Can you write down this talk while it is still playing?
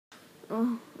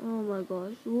Oh my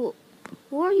gosh. Who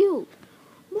are you?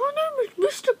 My name is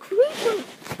Mr. Creeper.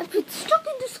 I've been stuck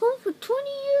in this hole for 20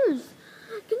 years.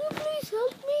 Can you please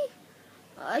help me?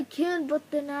 I can,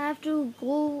 but then I have to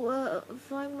go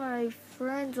find my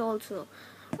friends also.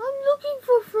 I'm looking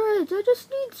for friends. I just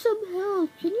need some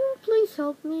help. Can you please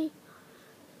help me?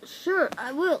 Sure,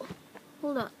 I will.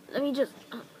 Hold on. Let me just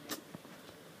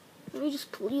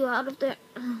pull you out of there.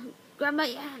 Grab my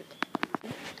hand.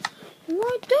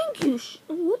 Why, thank you.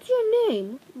 What's your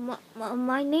name?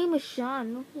 My name is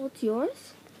Sean. What's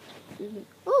yours?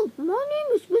 Oh, my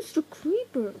name is Mr.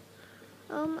 Creeper.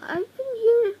 I've been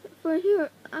here.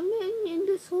 I'm in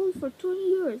this hole for 20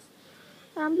 years.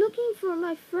 I'm looking for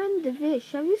my friend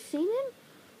Divesh. Have you seen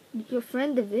him? Your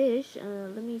friend Divesh?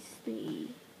 Let me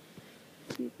see.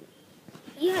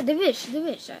 Yeah,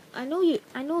 Divesh. I know you.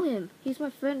 I know him. He's my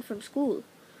friend from school.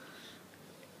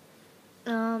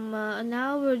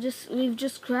 Now we've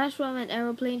just crashed from an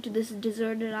aeroplane to this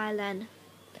deserted island.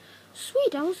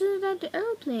 Sweet, I was in that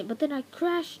airplane, but then I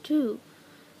crashed too.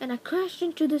 And I crashed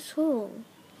into this hole.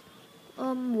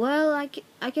 Well, I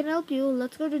can help you.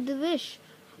 Let's go to Divesh.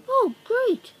 Oh,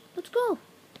 great. Let's go.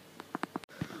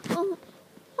 Oh,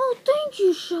 thank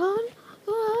you, Sean. I've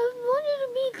wanted to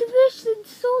meet Divesh since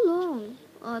so long.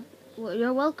 Well,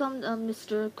 you're welcome,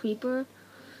 Mr. Creeper.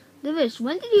 Divesh,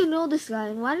 when did you know this guy,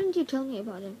 and why didn't you tell me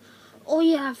about him? Oh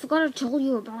yeah, I forgot to tell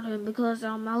you about him because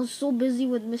I was so busy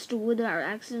with Mr. Wither, I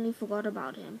accidentally forgot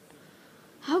about him.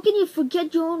 How can you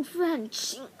forget your own friend?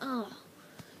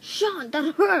 Sean,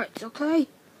 that hurts, okay?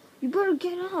 You better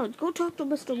get out. Go talk to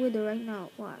Mr. Wither right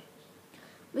now. Why?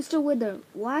 Mr. Wither,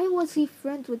 why was he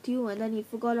friends with you and then he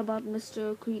forgot about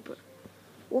Mr. Creeper?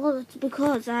 Well, it's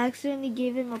because I accidentally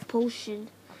gave him a potion.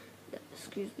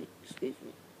 Excuse me.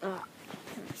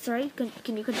 Sorry,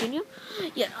 can you continue?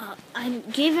 Yeah, I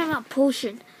gave him a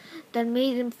potion that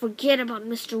made him forget about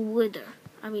Mr. Wither.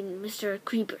 I mean, Mr.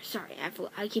 Creeper. Sorry,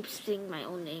 I keep saying my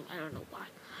own name. I don't know why.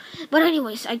 But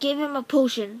anyways, I gave him a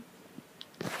potion.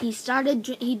 He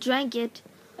drank it,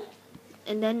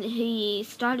 and then he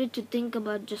started to think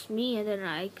about just me, and then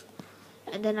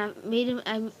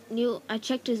I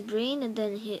checked his brain, and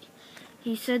then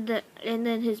he said that, and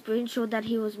then his brain showed that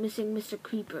he was missing Mr.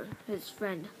 Creeper, his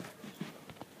friend.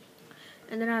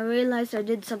 And then I realized I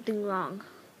did something wrong.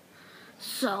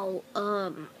 So,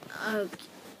 I'm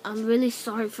really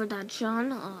sorry for that,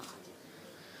 Sean.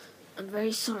 I'm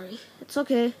very sorry. It's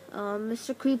okay.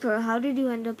 Mr. Creeper, how did you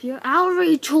end up here? I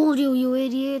already told you, you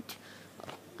idiot.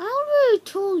 I already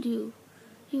told you,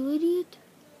 you idiot.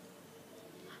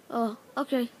 Oh,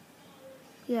 okay.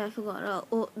 Yeah, I forgot.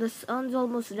 Oh, the sun's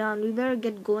almost down. We better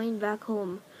get going back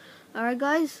home. Alright,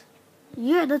 guys?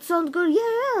 Yeah, that sounds good.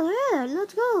 Yeah,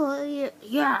 let's go.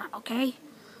 Yeah, okay.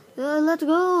 Let's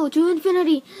go to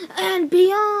infinity and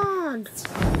beyond.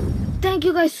 Thank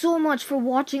you guys so much for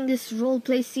watching this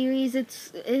roleplay series.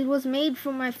 It was made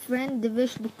from my friend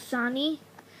Divesh Buxani.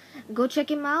 Go check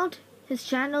him out. His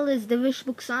channel is Divesh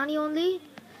Buxani only.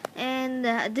 And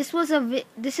this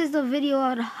is the video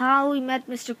on how we met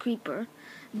Mr. Creeper.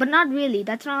 But not really.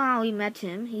 That's not how we met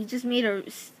him. He just made a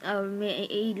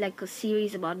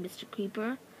series about Mr.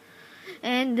 Creeper.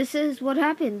 And this is what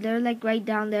happened. They're like right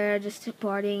down there just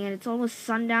partying, and it's almost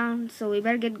sundown, so we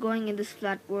better get going in this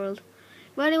flat world.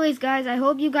 But anyways, guys, I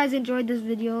hope you guys enjoyed this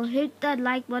video. Hit that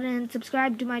like button,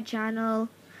 subscribe to my channel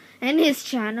and his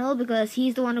channel because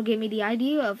he's the one who gave me the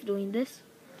idea of doing this.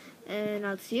 And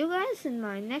I'll see you guys in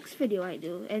my next video I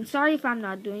do. And sorry if I'm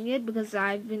not doing it because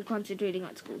I've been concentrating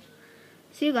on school.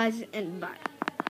 See you guys and bye.